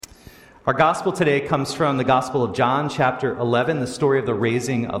Our gospel today comes from the Gospel of John, chapter 11, the story of the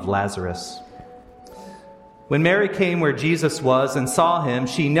raising of Lazarus. When Mary came where Jesus was and saw him,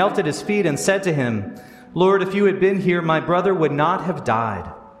 she knelt at his feet and said to him, "Lord, if you had been here, my brother would not have died."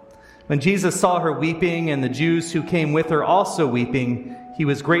 When Jesus saw her weeping and the Jews who came with her also weeping, he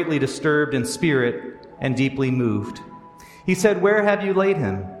was greatly disturbed in spirit and deeply moved. He said, "Where have you laid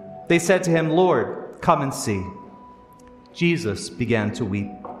him?" They said to him, "Lord, come and see." Jesus began to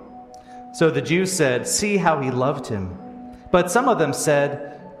weep. So the Jews said, "See how he loved him." But some of them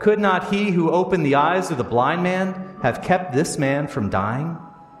said, "Could not he who opened the eyes of the blind man have kept this man from dying?"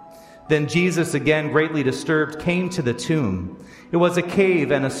 Then Jesus, again greatly disturbed, came to the tomb. It was a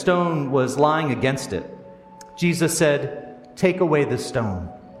cave, and a stone was lying against it. Jesus said, "Take away the stone."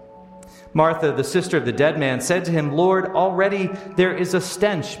 Martha, the sister of the dead man, said to him, "Lord, already there is a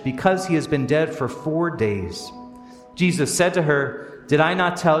stench because he has been dead for 4 days." Jesus said to her, "Did I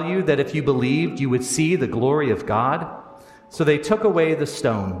not tell you that if you believed, you would see the glory of God?" So they took away the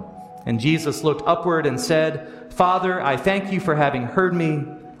stone. And Jesus looked upward and said, "Father, I thank you for having heard me.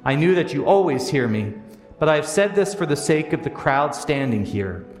 I knew that you always hear me, but I have said this for the sake of the crowd standing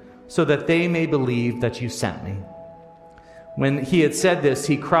here, so that they may believe that you sent me." When he had said this,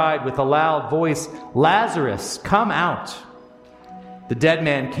 he cried with a loud voice, "Lazarus, come out!" The dead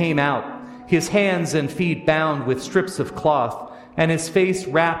man came out, his hands and feet bound with strips of cloth, and his face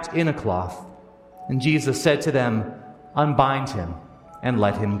wrapped in a cloth. And Jesus said to them, "Unbind him and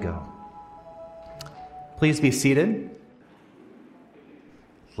let him go." Please be seated.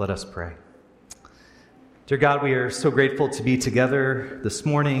 Let us pray. Dear God, we are so grateful to be together this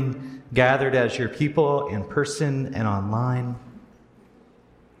morning, gathered as your people in person and online.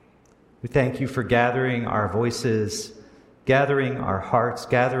 We thank you for gathering our voices, gathering our hearts,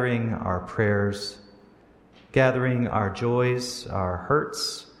 gathering our prayers, gathering our joys, our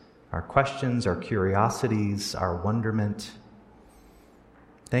hurts, our questions, our curiosities, our wonderment.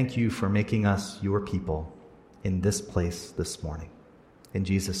 Thank you for making us your people in this place this morning. In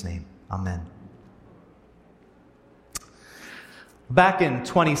Jesus' name, amen. Back in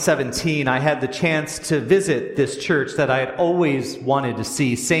 2017, I had the chance to visit this church that I had always wanted to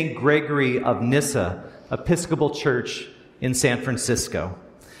see, St. Gregory of Nyssa Episcopal Church in San Francisco.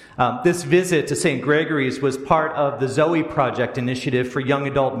 This visit to St. Gregory's was part of the Zoe Project initiative for young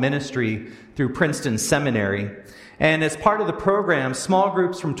adult ministry through Princeton Seminary. And as part of the program, small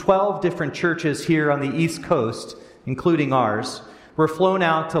groups from 12 different churches here on the East Coast, including ours, were flown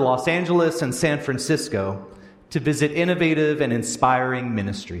out to Los Angeles and San Francisco to visit innovative and inspiring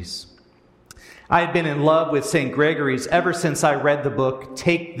ministries. I had been in love with St. Gregory's ever since I read the book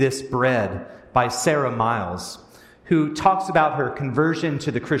Take This Bread by Sarah Miles, who talks about her conversion to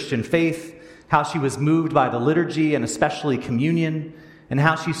the Christian faith, how she was moved by the liturgy and especially communion, and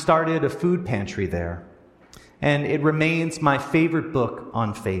how she started a food pantry there. And it remains my favorite book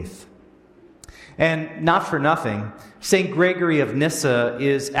on faith. And not for nothing, St. Gregory of Nyssa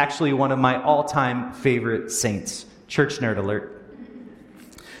is actually one of my all-time favorite saints. Church nerd alert.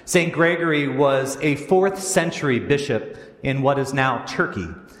 St. Gregory was a 4th century bishop in what is now Turkey,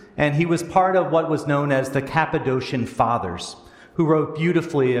 and he was part of what was known as the Cappadocian Fathers, who wrote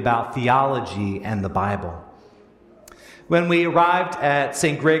beautifully about theology and the Bible. When we arrived at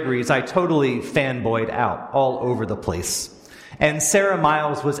St. Gregory's, I totally fanboyed out all over the place. And Sarah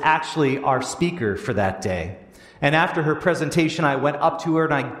Miles was actually our speaker for that day. And after her presentation, I went up to her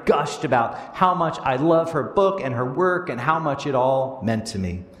and I gushed about how much I love her book and her work and how much it all meant to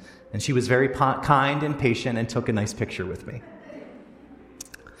me. And she was very kind and patient and took a nice picture with me.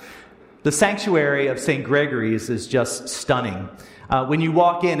 The sanctuary of St. Gregory's is just stunning. When you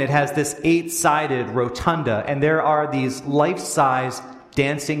walk in, it has this 8-sided rotunda, and there are these life-size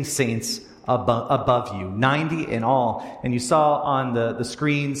dancing saints above you, 90 in all. And you saw on the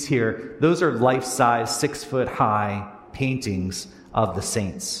screens here, those are life-size, 6-foot-high paintings of the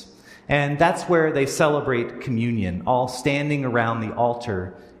saints. And that's where they celebrate communion, all standing around the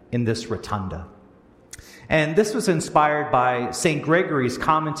altar in this rotunda. And this was inspired by St. Gregory's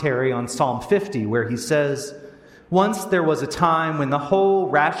commentary on Psalm 50, where he says, "Once there was a time when the whole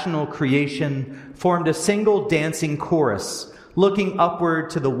rational creation formed a single dancing chorus, looking upward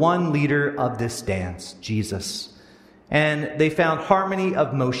to the one leader of this dance, Jesus. And they found harmony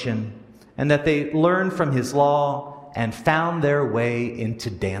of motion, and that they learned from his law and found their way into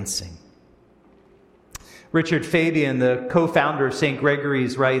dancing." Richard Fabian, the co-founder of St.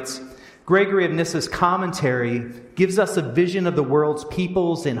 Gregory's, writes, "Gregory of Nyssa's commentary gives us a vision of the world's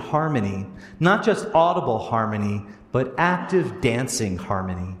peoples in harmony, not just audible harmony, but active dancing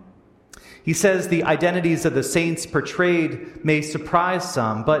harmony. He says the identities of the saints portrayed may surprise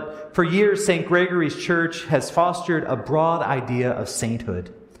some, but for years, St. Gregory's Church has fostered a broad idea of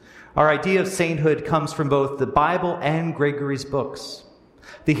sainthood. Our idea of sainthood comes from both the Bible and Gregory's books.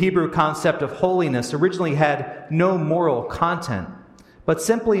 The Hebrew concept of holiness originally had no moral content, but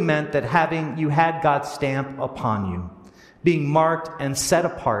simply meant that you had God's stamp upon you, being marked and set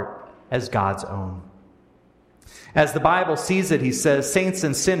apart as God's own. As the Bible sees it, he says, saints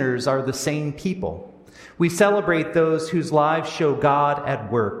and sinners are the same people. We celebrate those whose lives show God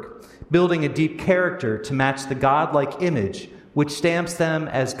at work, building a deep character to match the God-like image which stamps them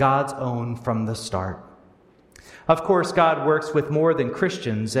as God's own from the start. Of course, God works with more than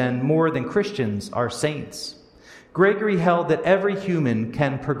Christians, and more than Christians are saints. Gregory held that every human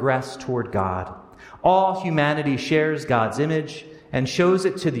can progress toward God. All humanity shares God's image and shows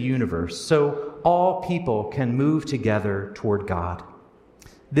it to the universe, so all people can move together toward God.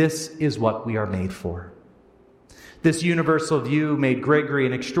 This is what we are made for. This universal view made Gregory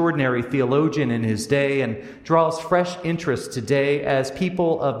an extraordinary theologian in his day and draws fresh interest today as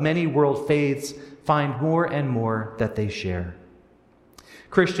people of many world faiths find more and more that they share.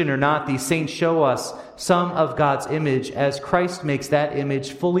 Christian or not, these saints show us some of God's image as Christ makes that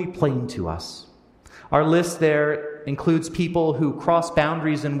image fully plain to us. Our list there includes people who cross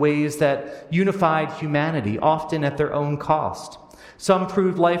boundaries in ways that unified humanity, often at their own cost. Some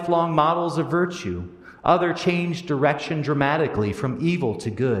proved lifelong models of virtue. Others changed direction dramatically from evil to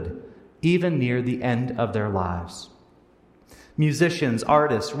good, even near the end of their lives. Musicians,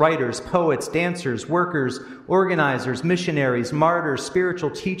 artists, writers, poets, dancers, workers, organizers, missionaries, martyrs,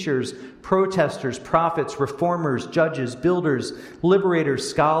 spiritual teachers, protesters, prophets, reformers, judges, builders, liberators,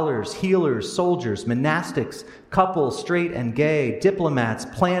 scholars, healers, soldiers, monastics, couples, straight and gay, diplomats,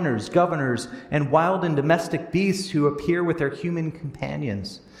 planners, governors, and wild and domestic beasts who appear with their human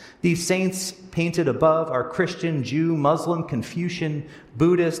companions. These saints painted above are Christian, Jew, Muslim, Confucian,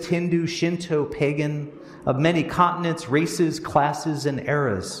 Buddhist, Hindu, Shinto, pagan, of many continents, races, classes, and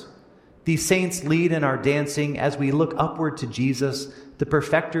eras. These saints lead in our dancing as we look upward to Jesus, the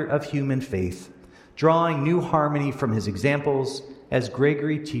perfecter of human faith, drawing new harmony from his examples as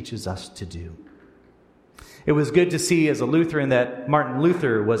Gregory teaches us to do. It was good to see as a Lutheran that Martin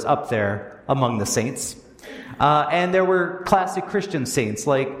Luther was up there among the saints. And there were classic Christian saints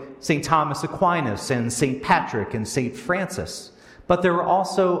like St. Thomas Aquinas and St. Patrick and St. Francis. But there were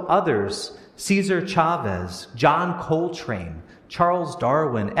also others: Cesar Chavez, John Coltrane, Charles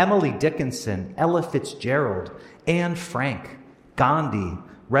Darwin, Emily Dickinson, Ella Fitzgerald, Anne Frank, Gandhi,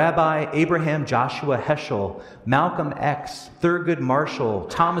 Rabbi Abraham Joshua Heschel, Malcolm X, Thurgood Marshall,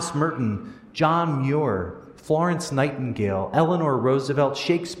 Thomas Merton, John Muir, Florence Nightingale, Eleanor Roosevelt,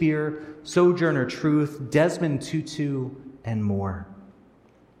 Shakespeare, Sojourner Truth, Desmond Tutu, and more.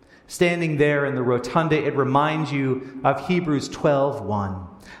 Standing there in the rotunda, it reminds you of Hebrews 12:1.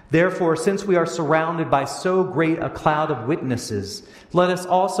 Therefore, since we are surrounded by so great a cloud of witnesses, let us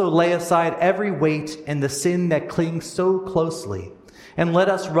also lay aside every weight and the sin that clings so closely, and let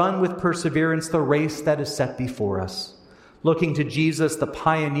us run with perseverance the race that is set before us, looking to Jesus, the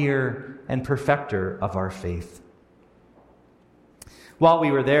pioneer and perfecter of our faith. While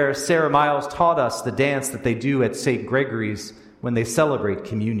we were there, Sarah Miles taught us the dance that they do at St. Gregory's when they celebrate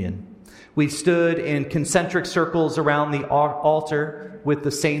communion. We stood in concentric circles around the altar with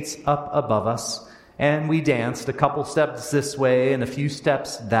the saints up above us, and we danced a couple steps this way and a few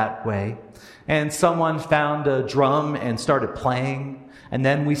steps that way. And someone found a drum and started playing, and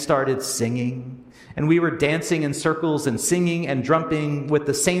then we started singing. And we were dancing in circles and singing and drumming with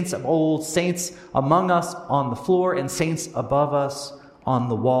the saints of old, saints among us on the floor and saints above us on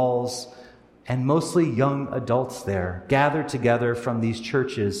the walls, and mostly young adults there, gathered together from these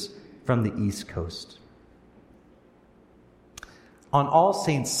churches from the East Coast. On All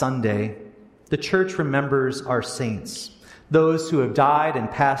Saints Sunday, the church remembers our saints, those who have died and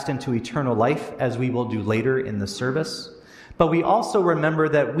passed into eternal life, as we will do later in the service. But we also remember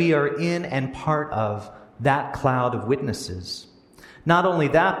that we are in and part of that cloud of witnesses. Not only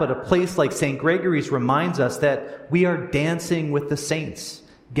that, but a place like St. Gregory's reminds us that we are dancing with the saints,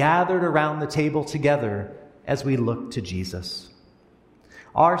 gathered around the table together as we look to Jesus.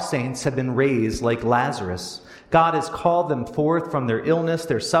 Our saints have been raised like Lazarus. God has called them forth from their illness,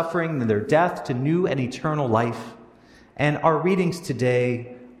 their suffering, and their death to new and eternal life. And our readings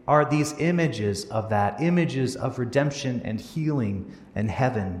today are these images of that, images of redemption and healing and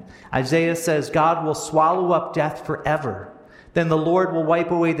heaven. Isaiah says God will swallow up death forever. Then the Lord will wipe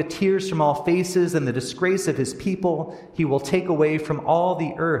away the tears from all faces, and the disgrace of his people he will take away from all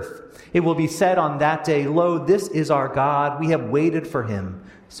the earth. It will be said on that day, "Lo, this is our God. We have waited for him.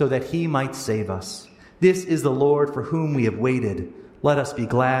 so that he might save us. This is the Lord for whom we have waited. Let us be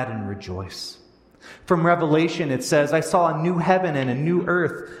glad and rejoice. From Revelation, it says, I saw a new heaven and a new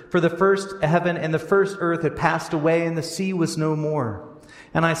earth, for the first heaven and the first earth had passed away, and the sea was no more.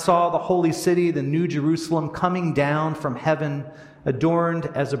 And I saw the holy city, the new Jerusalem, coming down from heaven, adorned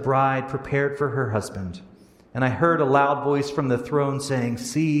as a bride prepared for her husband. And I heard a loud voice from the throne saying,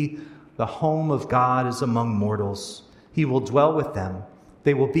 See, the home of God is among mortals. He will dwell with them.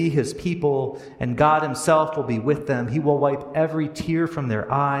 They will be his people, and God himself will be with them. He will wipe every tear from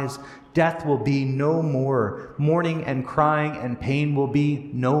their eyes. Death will be no more. Mourning and crying and pain will be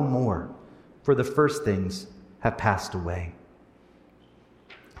no more, for the first things have passed away.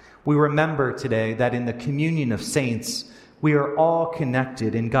 We remember today that in the communion of saints, we are all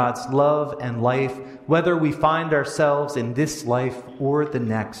connected in God's love and life, whether we find ourselves in this life or the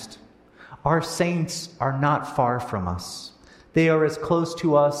next. Our saints are not far from us. They are as close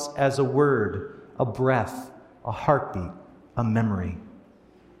to us as a word, a breath, a heartbeat, a memory.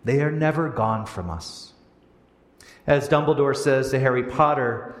 They are never gone from us. As Dumbledore says to Harry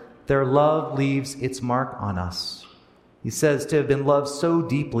Potter, their love leaves its mark on us. He says to have been loved so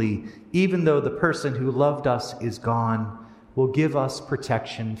deeply, even though the person who loved us is gone, will give us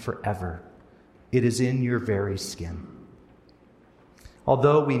protection forever. It is in your very skin.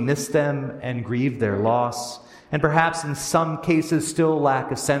 Although we miss them and grieve their loss, and perhaps in some cases still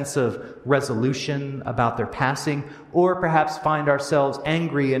lack a sense of resolution about their passing, or perhaps find ourselves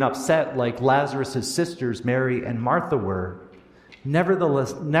angry and upset like Lazarus' sisters, Mary and Martha, were,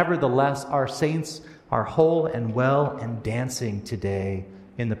 nevertheless, our saints are whole and well and dancing today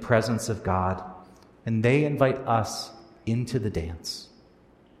in the presence of God, and they invite us into the dance.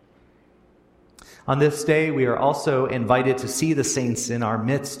 On this day, we are also invited to see the saints in our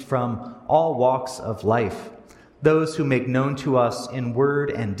midst from all walks of life, those who make known to us in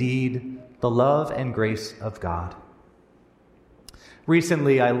word and deed the love and grace of God.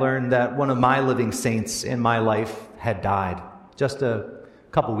 Recently, I learned that one of my living saints in my life had died just a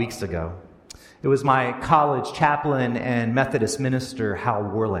couple weeks ago. It was my college chaplain and Methodist minister, Hal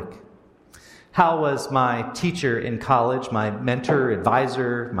Warlick. Hal was my teacher in college, my mentor,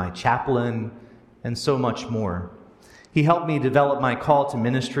 advisor, my chaplain, and so much more. He helped me develop my call to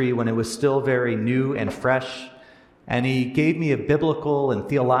ministry when it was still very new and fresh, and he gave me a biblical and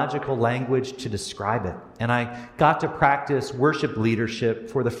theological language to describe it. And I got to practice worship leadership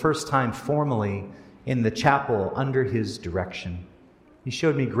for the first time formally in the chapel under his direction. He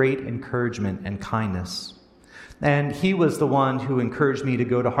showed me great encouragement and kindness. And he was the one who encouraged me to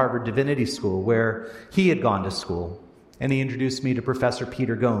go to Harvard Divinity School, where he had gone to school. And he introduced me to Professor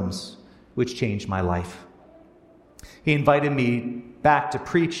Peter Gomes, which changed my life. He invited me back to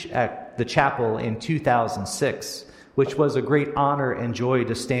preach at the chapel in 2006, which was a great honor and joy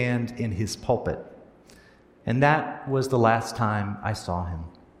to stand in his pulpit. And that was the last time I saw him.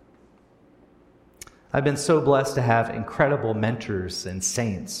 I've been so blessed to have incredible mentors and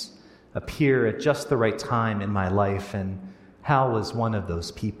saints appear at just the right time in my life, and Hal was one of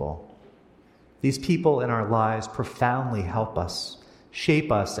those people. These people in our lives profoundly help us,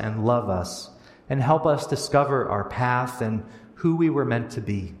 shape us, and love us, and help us discover our path and who we were meant to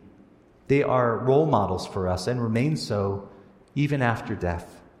be. They are role models for us and remain so even after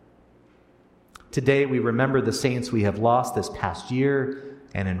death. Today, we remember the saints we have lost this past year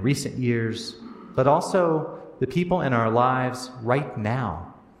and in recent years, but also the people in our lives right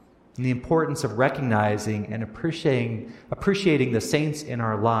now, and the importance of recognizing and appreciating the saints in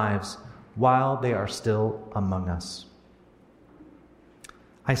our lives while they are still among us.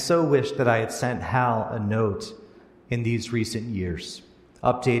 I so wish that I had sent Hal a note in these recent years,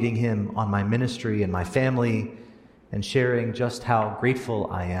 updating him on my ministry and my family, and sharing just how grateful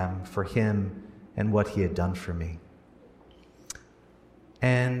I am for him and what he had done for me.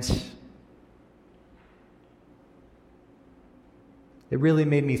 And it really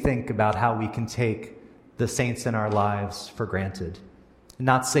made me think about how we can take the saints in our lives for granted, and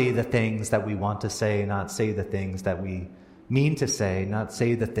not say the things that we want to say, not say the things that we mean to say, not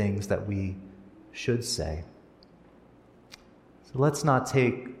say the things that we should say. So let's not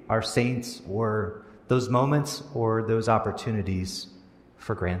take our saints or those moments or those opportunities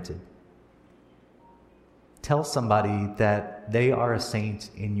for granted. Tell somebody that they are a saint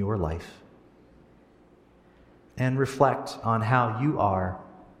in your life, and reflect on how you are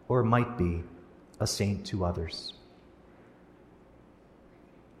or might be a saint to others.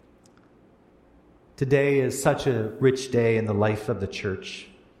 Today is such a rich day in the life of the church.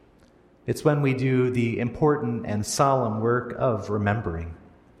 It's when we do the important and solemn work of remembering.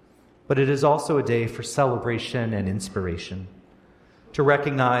 But it is also a day for celebration and inspiration. to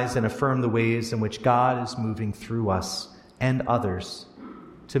recognize and affirm the ways in which God is moving through us and others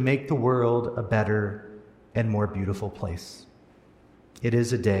to make the world a better and more beautiful place. It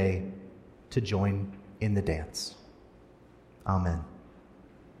is a day to join in the dance. Amen.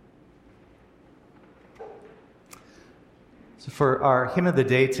 So for our hymn of the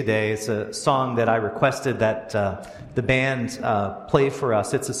day today, it's a song that I requested that the band play for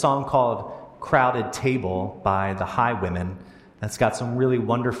us. It's a song called Crowded Table by the Highwomen. That's got some really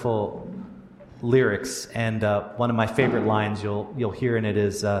wonderful lyrics, and one of my favorite lines you'll hear in it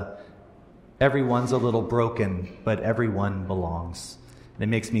is, everyone's a little broken, but everyone belongs. And it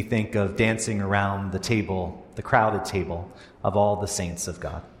makes me think of dancing around the table, the crowded table of all the saints of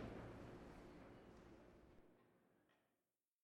God.